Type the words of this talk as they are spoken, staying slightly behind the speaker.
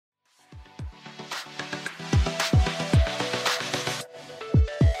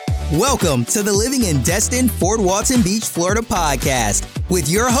Welcome to the Living in Destin-Fort Walton Beach, Florida podcast with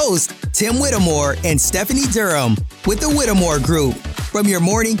your hosts, Tim Whittemore and Stephanie Durham with the Whittemore Group. From your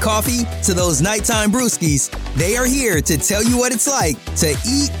morning coffee to those nighttime brewskis, they are here to tell you what it's like to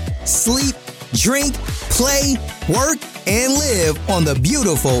eat, sleep, drink, play, work, and live on the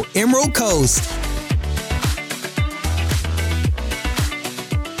beautiful Emerald Coast.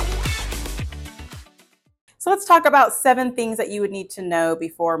 So let's talk about 7 things that you would need to know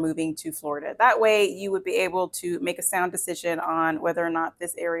before moving to Florida. That way you would be able to make a sound decision on whether or not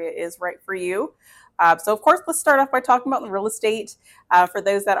this area is right for you. So of course, let's start off by talking about the real estate. For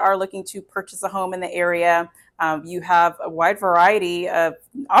those that are looking to purchase a home in the area, you have a wide variety of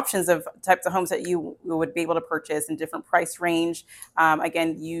options of types of homes that you would be able to purchase in different price range.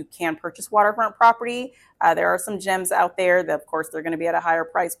 Again, you can purchase waterfront property. There are some gems out there that, of course, they're going to be at a higher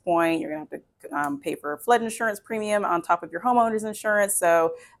price point. You're going to have to pay for a flood insurance premium on top of your homeowner's insurance.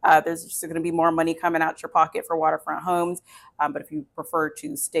 So there's just going to be more money coming out your pocket for waterfront homes. But if you prefer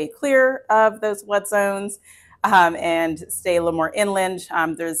to stay clear of those flood zones, and stay a little more inland,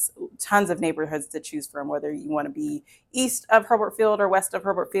 there's tons of neighborhoods to choose from, whether you want to be east of Herbert Field or west of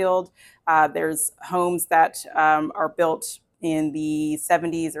Herbert Field. There's homes that are built in the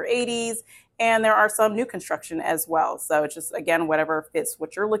 70s or 80s, and there are some new construction as well. So it's just, again, whatever fits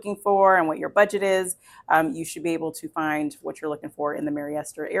what you're looking for and what your budget is, you should be able to find what you're looking for in the Mary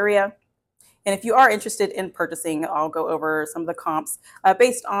Esther area. And if you are interested in purchasing, I'll go over some of the comps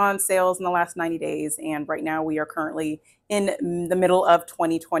based on sales in the last 90 days. And right now we are currently in the middle of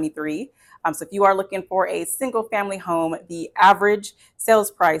 2023. So if you are looking for a single family home, the average sales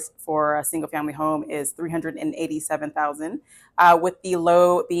price for a single family home is $387,000, with the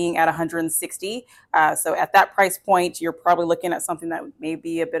low being at $160,000. So at that price point, you're probably looking at something that may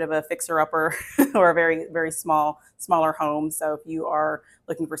be a bit of a fixer-upper or a very, very smaller home. So if you are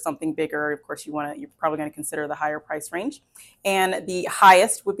looking for something bigger, of course, you're probably going to consider the higher price range. And the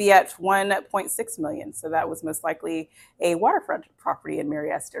highest would be at $1.6 million. So that was most likely a waterfront property in Mary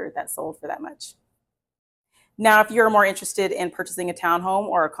Esther that sold for that much. Now, if you're more interested in purchasing a townhome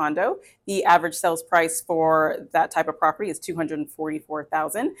or a condo, the average sales price for that type of property is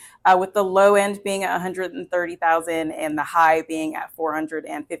 $244,000, with the low end being at $130,000 and the high being at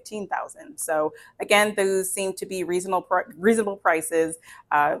 $415,000. So again, those seem to be reasonable prices,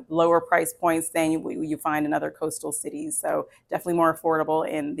 lower price points than you find in other coastal cities. So definitely more affordable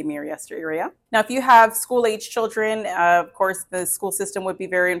in the Mary Esther area. Now, if you have school-age children, of course, the school system would be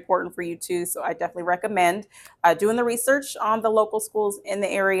very important for you too. So I definitely recommend doing the research on the local schools in the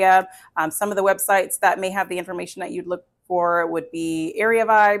area. Some of the websites that may have the information that you'd look for would be Area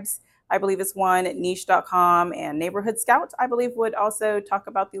Vibes, I believe is one, niche.com, and Neighborhood Scout, I believe, would also talk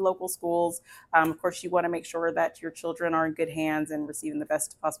about the local schools. Of course, you want to make sure that your children are in good hands and receiving the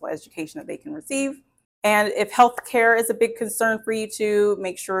best possible education that they can receive. And if healthcare is a big concern for you too,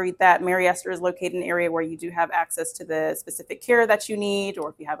 make sure that Mary Esther is located in an area where you do have access to the specific care that you need, or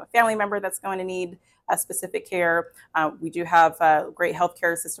if you have a family member that's going to need a specific care. We do have a great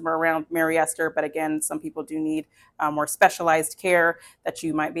healthcare system around Mary Esther, but again, some people do need more specialized care that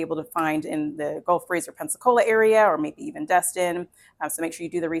you might be able to find in the Gulf Breeze or Pensacola area, or maybe even Destin. So make sure you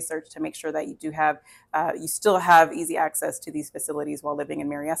do the research to make sure that you still have easy access to these facilities while living in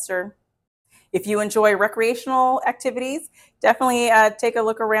Mary Esther. If you enjoy recreational activities, definitely take a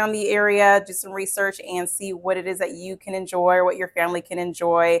look around the area, do some research, and see what it is that you can enjoy or what your family can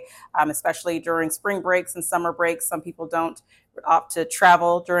enjoy, especially during spring breaks and summer breaks. Some people don't opt to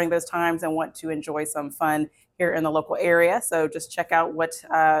travel during those times and want to enjoy some fun here in the local area. So just check out what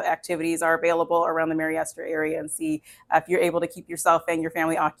activities are available around the Mary Esther area and see if you're able to keep yourself and your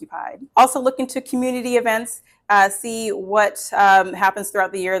family occupied. Also look into community events, see what happens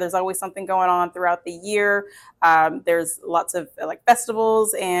throughout the year. There's always something going on throughout the year. There's lots of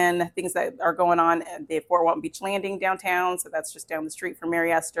festivals and things that are going on at the Fort Walton Beach Landing downtown. So that's just down the street from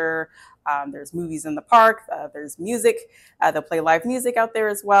Mary Esther. There's movies in the park. There's music. They'll play live music out there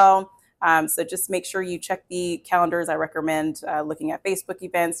as well. So just make sure you check the calendars. I recommend looking at Facebook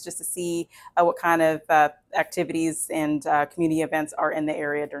events just to see what kind of activities and community events are in the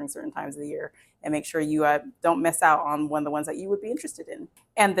area during certain times of the year. And make sure you don't miss out on one of the ones that you would be interested in.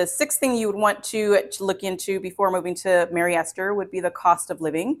 And the 6th thing you would want to look into before moving to Mary Esther would be the cost of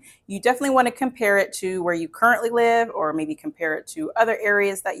living. You definitely want to compare it to where you currently live, or maybe compare it to other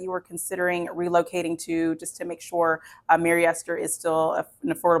areas that you were considering relocating to, just to make sure Mary Esther is still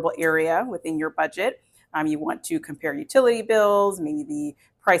an affordable area within your budget. You want to compare utility bills, maybe the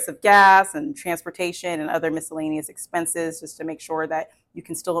price of gas and transportation and other miscellaneous expenses, just to make sure that you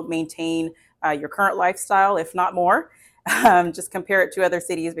can still maintain your current lifestyle, if not more. Just compare it to other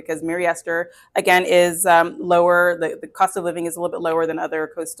cities, because Mary Esther, again, is lower. The cost of living is a little bit lower than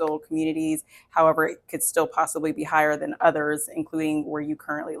other coastal communities. However, it could still possibly be higher than others, including where you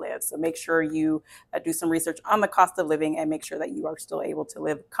currently live. So make sure you do some research on the cost of living and make sure that you are still able to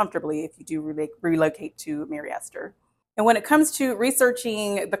live comfortably if you do relocate to Mary Esther. And when it comes to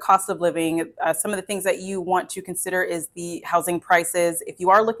researching the cost of living, some of the things that you want to consider is the housing prices. If you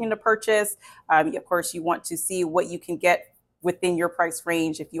are looking to purchase, of course, you want to see what you can get within your price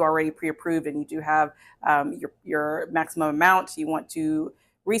range. If you already pre-approved and you do have your maximum amount, you want to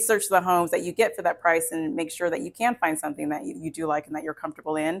research the homes that you get for that price and make sure that you can find something that you do like and that you're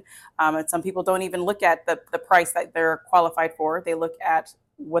comfortable in. And some people don't even look at the price that they're qualified for. They look at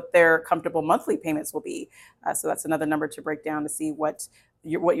what their comfortable monthly payments will be. So that's another number to break down to see what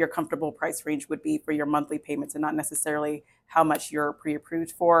your comfortable price range would be for your monthly payments, and not necessarily how much you're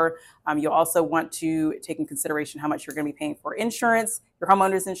pre-approved for. You'll also want to take in consideration how much you're going to be paying for insurance, your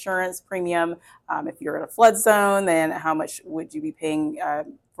homeowner's insurance premium. If you're in a flood zone, then how much would you be paying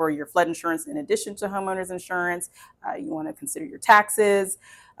for your flood insurance in addition to homeowner's insurance? You want to consider your taxes,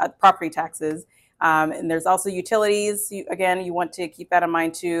 property taxes. And there's also utilities. You want to keep that in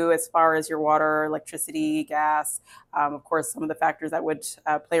mind too, as far as your water, electricity, gas. Of course, some of the factors that would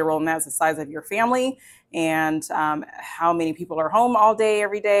play a role in that is the size of your family and how many people are home all day,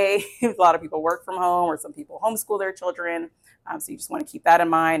 every day. A lot of people work from home, or some people homeschool their children. So you just want to keep that in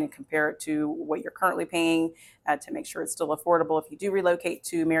mind and compare it to what you're currently paying to make sure it's still affordable if you do relocate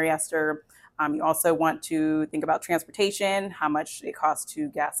to Mary Esther. You also want to think about transportation, how much it costs to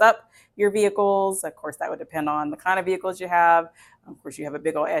gas up your vehicles. Of course, that would depend on the kind of vehicles you have. Of course, you have a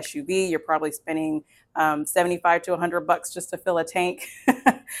big old SUV, you're probably spending 75 to $100 just to fill a tank.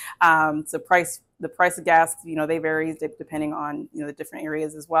 So the price of gas, they vary depending on the different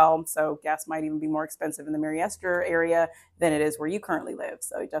areas as well. So gas might even be more expensive in the Mary Esther area than it is where you currently live.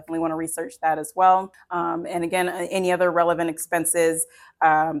 So you definitely want to research that as well. And again, any other relevant expenses,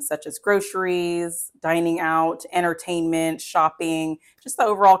 such as groceries, dining out, entertainment, shopping, just the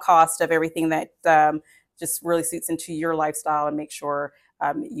overall cost of everything that just really suits into your lifestyle, and make sure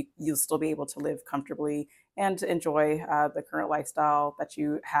you'll still be able to live comfortably and enjoy the current lifestyle that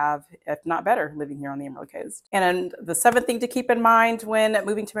you have, if not better, living here on the Emerald Coast. And the seventh thing to keep in mind when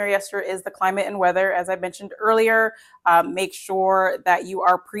moving to Mary Esther is the climate and weather. As I mentioned earlier, make sure that you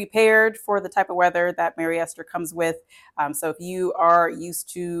are prepared for the type of weather that Mary Esther comes with. So if you are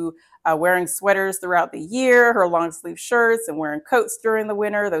used to wearing sweaters throughout the year, or long sleeve shirts, and wearing coats during the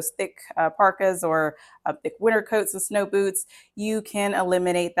winter, those thick parkas or thick winter coats and snow boots, you can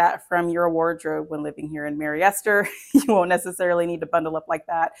eliminate that from your wardrobe when living here in Mary Esther. You won't necessarily need to bundle up like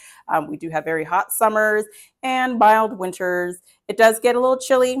that. We do have very hot summers and mild winters. It does get a little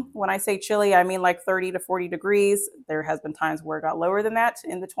chilly. When I say chilly, I mean like 30 to 40 degrees. There has been times where it got lower than that,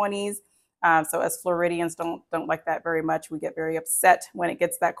 in the 20s. So as Floridians don't like that very much. We get very upset when it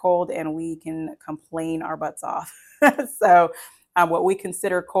gets that cold, and we can complain our butts off. So what we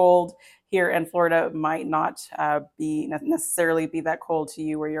consider cold here in Florida might not necessarily be that cold to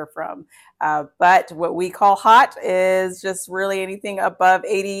you where you're from. But what we call hot is just really anything above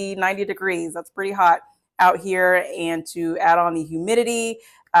 80, 90 degrees. That's pretty hot out here. And to add on the humidity,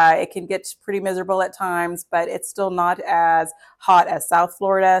 it can get pretty miserable at times, but it's still not as hot as South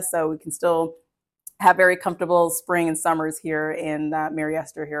Florida. So we can still have very comfortable spring and summers here in Mary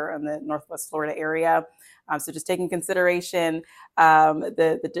Esther, here in the Northwest Florida area. So just taking consideration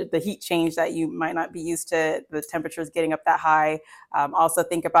the heat change, that you might not be used to the temperatures getting up that high. Also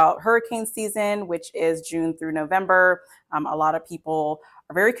think about hurricane season, which is June through November. A lot of people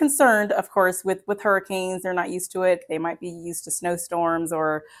are very concerned, of course, with hurricanes. They're not used to it. They might be used to snowstorms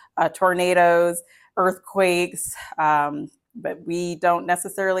or tornadoes, earthquakes. But we don't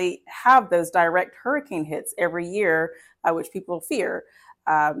necessarily have those direct hurricane hits every year, which people fear.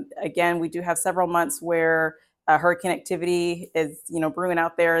 Again, we do have several months where hurricane activity is, brewing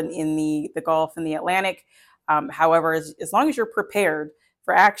out there in the Gulf and the Atlantic. However, as long as you're prepared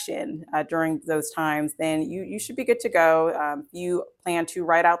for action during those times, then you should be good to go. If you plan to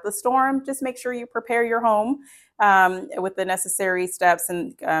ride out the storm, just make sure you prepare your home with the necessary steps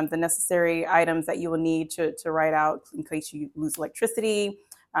and the necessary items that you will need to ride out in case you lose electricity.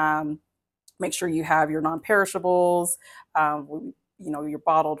 Make sure you have your non-perishables, your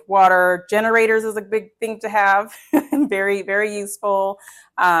bottled water. Generators is a big thing to have, very, very useful.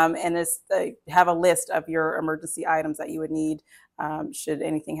 And have a list of your emergency items that you would need should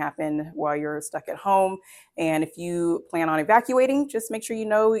anything happen while you're stuck at home. And if you plan on evacuating, just make sure you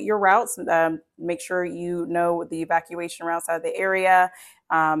know your routes. Make sure you know the evacuation routes out of the area.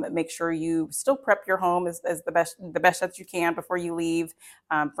 Make sure you still prep your home as the best that you can before you leave.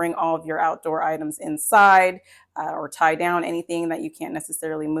 Bring all of your outdoor items inside, or tie down anything that you can't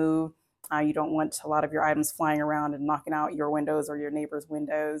necessarily move. You don't want a lot of your items flying around and knocking out your windows or your neighbor's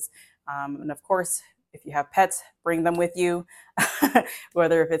windows. And of course, if you have pets, bring them with you.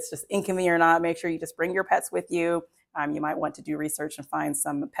 Whether if it's just inconvenient or not, make sure you just bring your pets with you. You might want to do research and find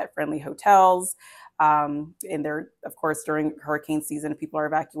some pet-friendly hotels. And there, of course, during hurricane season, if people are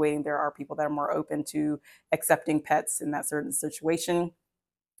evacuating, there are people that are more open to accepting pets in that certain situation.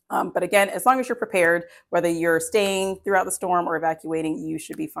 But again, as long as you're prepared, whether you're staying throughout the storm or evacuating, you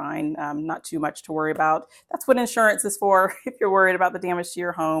should be fine. Not too much to worry about. That's what insurance is for. If you're worried about the damage to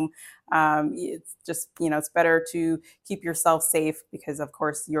your home, it's just, it's better to keep yourself safe because, of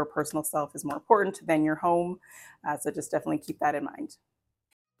course, your personal self is more important than your home. So just definitely keep that in mind.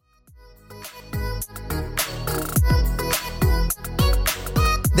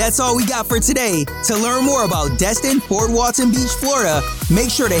 That's all we got for today. To learn more about Destin-Fort Walton Beach, Florida,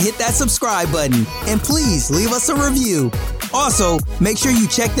 make sure to hit that subscribe button and please leave us a review. Also, make sure you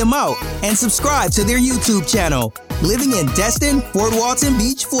check them out and subscribe to their YouTube channel, Living in Destin-Fort Walton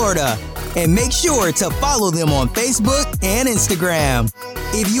Beach, Florida. And make sure to follow them on Facebook and Instagram.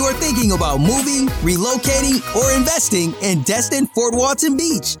 If you are thinking about moving, relocating, or investing in Destin-Fort Walton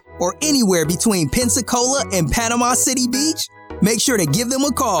Beach or anywhere between Pensacola and Panama City Beach, make sure to give them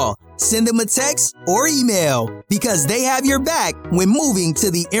a call, send them a text, or email because they have your back when moving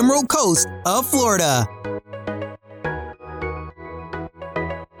to the Emerald Coast of Florida.